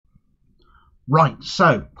Right,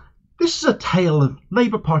 so this is a tale of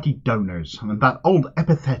Labour Party donors and that old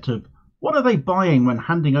epithet of what are they buying when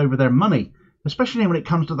handing over their money, especially when it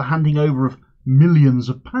comes to the handing over of millions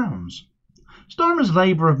of pounds. Starmer's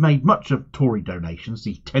Labour have made much of Tory donations,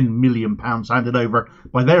 the £10 million handed over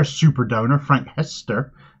by their super donor Frank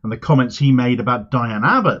Hester and the comments he made about Diane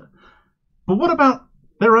Abbott. But what about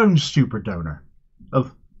their own super donor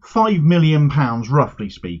of £5 million, roughly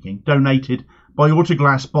speaking, donated by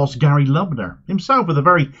autoglass boss Gary Lubner, himself with a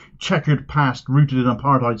very checkered past rooted in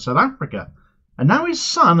apartheid South Africa, and now his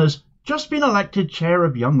son has just been elected chair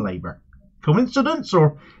of Young Labour. Coincidence,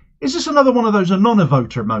 or is this another one of those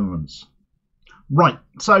anonivoter moments? Right,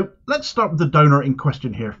 so let's start with the donor in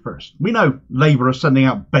question here first. We know Labour are sending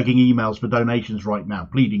out begging emails for donations right now,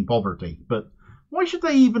 pleading poverty, but why should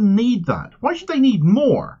they even need that? Why should they need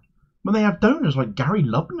more when they have donors like Gary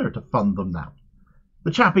Lubner to fund them now? The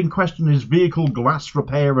chap in question is vehicle glass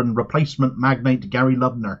repair and replacement magnate Gary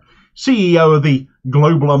Lubner, CEO of the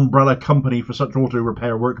global umbrella company for such auto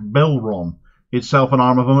repair work Belron, itself an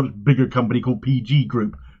arm of a much bigger company called PG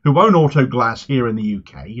Group, who own autoglass here in the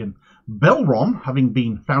UK. And Belron, having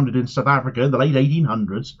been founded in South Africa in the late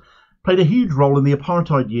 1800s, played a huge role in the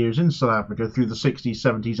apartheid years in South Africa through the 60s,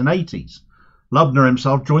 70s and 80s. Lubner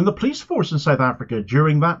himself joined the police force in South Africa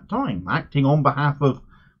during that time, acting on behalf of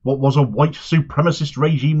what was a white supremacist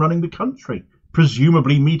regime running the country,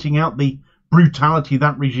 presumably meting out the brutality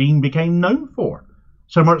that regime became known for.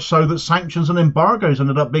 So much so that sanctions and embargoes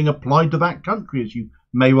ended up being applied to that country, as you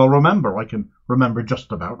may well remember. I can remember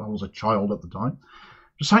just about. I was a child at the time.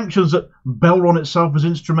 Sanctions that Belron itself was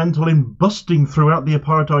instrumental in busting throughout the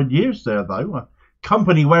apartheid years there, though. A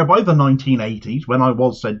company where by the 1980s, when I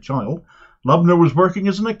was said child, Lubner was working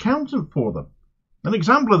as an accountant for them. An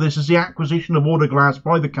example of this is the acquisition of autoglass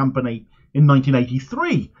by the company in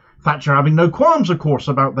 1983. Thatcher having no qualms, of course,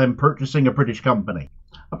 about them purchasing a British company.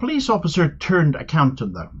 A police officer turned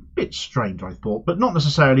accountant, though. Bit strange, I thought, but not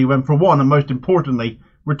necessarily when, for one, and most importantly,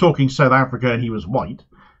 we're talking South Africa and he was white.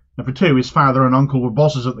 And for two, his father and uncle were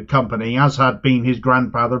bosses at the company, as had been his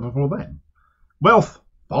grandfather before them. Wealth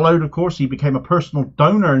followed, of course. He became a personal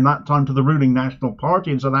donor in that time to the ruling National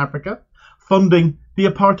Party in South Africa, funding the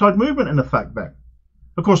apartheid movement in effect then.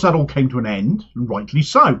 Of course, that all came to an end, and rightly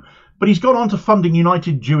so. But he's gone on to funding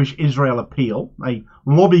United Jewish Israel Appeal, a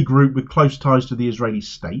lobby group with close ties to the Israeli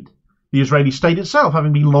state itself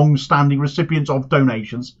having been long-standing recipients of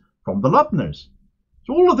donations from the Lubners.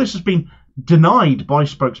 So all of this has been denied by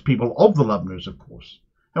spokespeople of the Lubners, of course.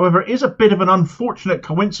 However, it is a bit of an unfortunate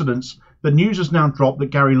coincidence that news has now dropped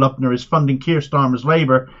that Gary Lubner is funding Keir Starmer's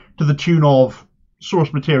Labour to the tune of,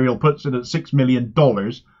 source material puts it at $6 million,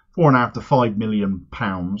 £4.5 to £5 million,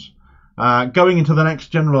 going into the next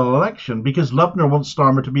general election because Lubner wants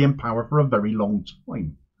Starmer to be in power for a very long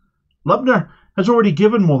time. Lubner has already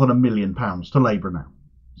given more than £1 million to Labour now.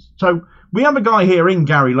 So we have a guy here in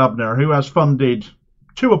Gary Lubner who has funded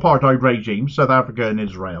two apartheid regimes, South Africa and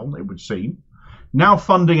Israel, it would seem, now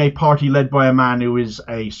funding a party led by a man who is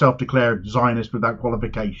a self-declared Zionist without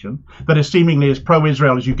qualification, that is seemingly as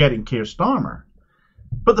pro-Israel as you get in Keir Starmer.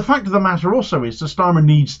 But the fact of the matter also is that Starmer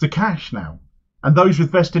needs the cash now, and those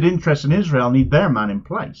with vested interests in Israel need their man in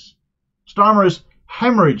place. Starmer has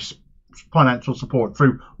hemorrhaged financial support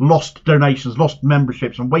through lost donations, lost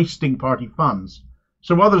memberships and wasting party funds,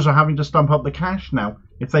 so others are having to stump up the cash now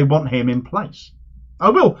if they want him in place. I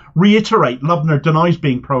will reiterate, Lubner denies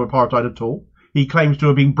being pro-apartheid at all. He claims to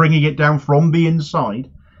have been bringing it down from the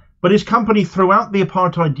inside, but his company throughout the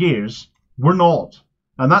apartheid years were not.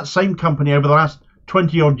 And that same company over the last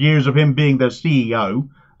 20-odd years of him being their CEO,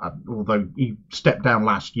 although he stepped down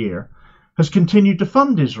last year, has continued to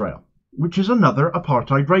fund Israel, which is another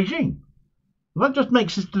apartheid regime. That just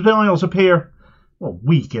makes his denials appear, well,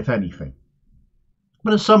 weak, if anything.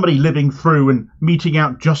 But as somebody living through and meting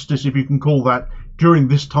out justice, if you can call that, during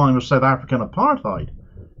this time of South African apartheid,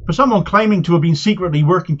 for someone claiming to have been secretly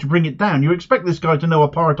working to bring it down, you expect this guy to know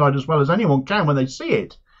apartheid as well as anyone can when they see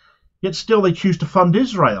it. Yet still they choose to fund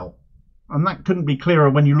Israel. And that couldn't be clearer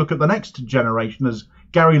when you look at the next generation, as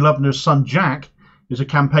Gary Lubner's son Jack is a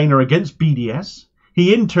campaigner against BDS.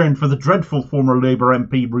 He interned for the dreadful former Labour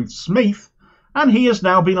MP Ruth Smith, and he has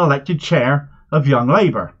now been elected chair of Young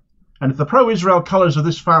Labour. And if the pro-Israel colours of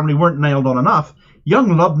this family weren't nailed on enough, young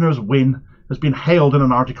Lubner's win has been hailed in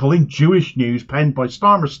an article in Jewish News penned by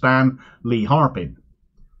Starmer stan Lee Harpin.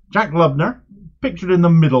 Jack Lubner, pictured in the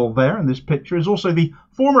middle there in this picture, is also the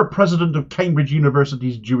former president of Cambridge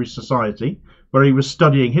University's Jewish Society, where he was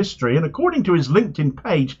studying history, and according to his LinkedIn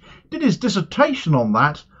page, did his dissertation on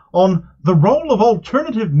that on the role of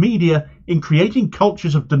alternative media in creating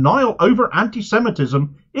cultures of denial over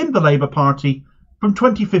anti-Semitism in the Labour Party from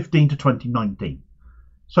 2015 to 2019.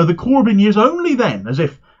 So the Corbyn years only then, as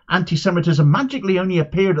if anti-Semitism magically only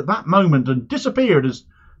appeared at that moment and disappeared as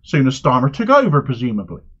soon as Starmer took over,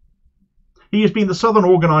 presumably. He has been the southern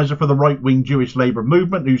organiser for the right-wing Jewish Labour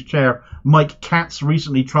movement, whose chair Mike Katz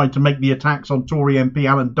recently tried to make the attacks on Tory MP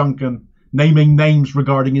Alan Duncan, naming names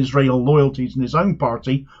regarding Israel loyalties in his own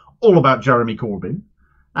party, all about Jeremy Corbyn,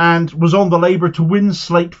 and was on the Labour to win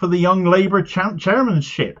slate for the Young Labour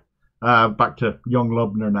chairmanship. Back to young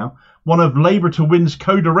Lubner now. One of Labour to Win's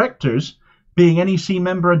co-directors, being NEC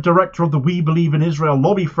member and director of the We Believe in Israel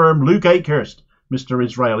lobby firm Luke Akehurst, Mr.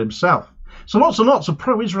 Israel himself. So lots and lots of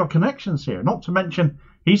pro-Israel connections here, not to mention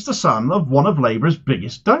he's the son of one of Labour's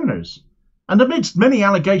biggest donors. And amidst many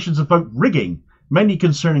allegations of vote rigging, mainly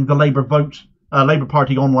concerning the Labour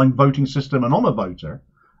Party online voting system and Honour Voter,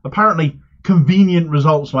 apparently convenient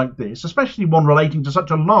results like this, especially one relating to such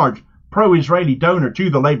a large pro-Israeli donor to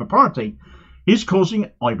the Labour Party, is causing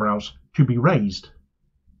eyebrows to be raised.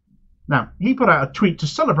 Now, he put out a tweet to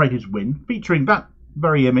celebrate his win, featuring that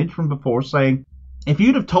very image from before, saying, "If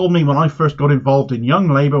you'd have told me when I first got involved in Young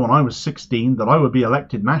Labour when I was 16 that I would be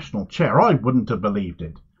elected national chair, I wouldn't have believed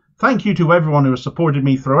it. Thank you to everyone who has supported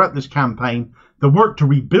me throughout this campaign. The work to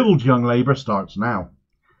rebuild Young Labour starts now."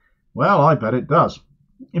 Well, I bet it does.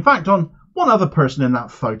 In fact, on one other person in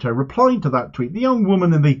that photo replying to that tweet, the young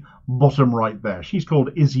woman in the bottom right there, she's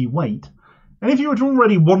called Issy Waite. And if you were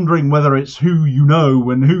already wondering whether it's who you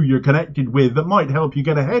know and who you're connected with that might help you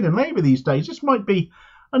get ahead in Labour these days, this might be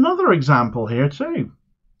another example here too.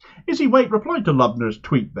 Issy Waite replied to Lubner's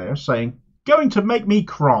tweet there, saying, "Going to make me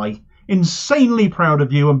cry. Insanely proud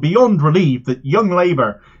of you and beyond relieved that Young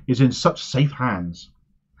Labour is in such safe hands."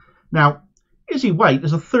 Now, Issy Waite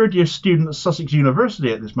is a third-year student at Sussex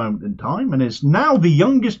University at this moment in time and is now the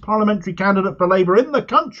youngest parliamentary candidate for Labour in the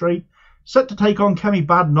country, set to take on Kemi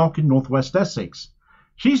Badenoch in North West Essex.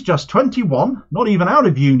 She's just 21, not even out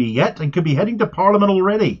of uni yet, and could be heading to Parliament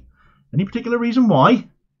already. Any particular reason why?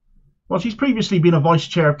 Well, she's previously been a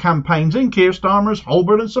vice-chair of campaigns in Keir Starmer's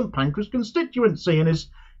Holborn and St Pancras constituency and is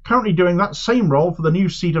currently doing that same role for the new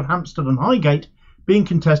seat of Hampstead and Highgate, being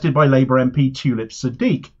contested by Labour MP Tulip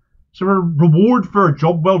Sadiq. So a reward for a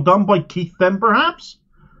job well done by Keith then, perhaps?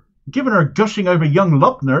 Given her gushing over young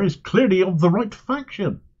Lubner is clearly of the right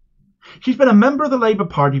faction. She's been a member of the Labour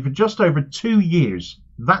Party for just over 2 years.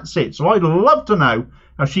 That's it. So I'd love to know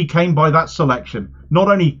how she came by that selection. Not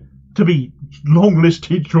only to be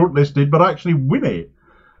long-listed, shortlisted, but actually win it.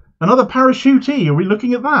 Another parachutee, are we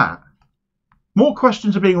looking at that? More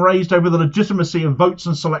questions are being raised over the legitimacy of votes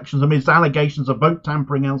and selections amidst allegations of vote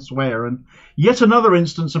tampering elsewhere, and yet another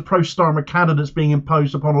instance of pro-Starmer candidates being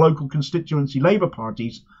imposed upon local constituency Labour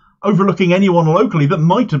parties, overlooking anyone locally that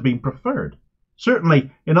might have been preferred. Certainly,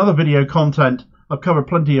 in other video content, I've covered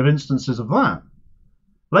plenty of instances of that.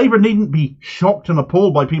 Labour needn't be shocked and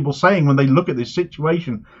appalled by people saying when they look at this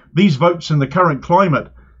situation, these votes in the current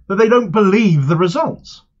climate, that they don't believe the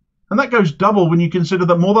results. And that goes double when you consider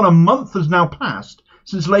that more than a month has now passed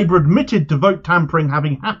since Labour admitted to vote tampering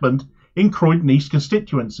having happened in Croydon East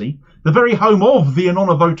constituency, the very home of the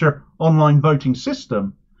Anona Voter online voting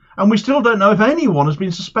system, and we still don't know if anyone has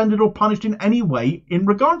been suspended or punished in any way in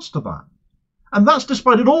regards to that. And that's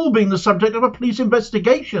despite it all being the subject of a police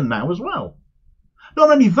investigation now as well.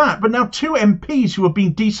 Not only that, but now 2 MPs who have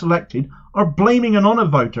been deselected are blaming an Anona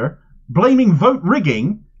Voter, blaming vote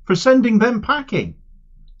rigging for sending them packing.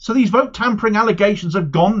 So these vote tampering allegations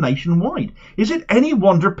have gone nationwide. Is it any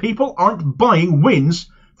wonder people aren't buying wins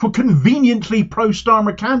for conveniently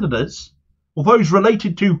pro-Starmer candidates, or those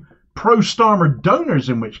related to pro-Starmer donors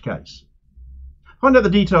in which case? Find out the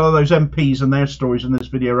detail of those MPs and their stories in this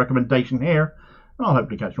video recommendation here, and I'll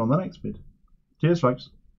hopefully catch you on the next vid. Cheers, folks.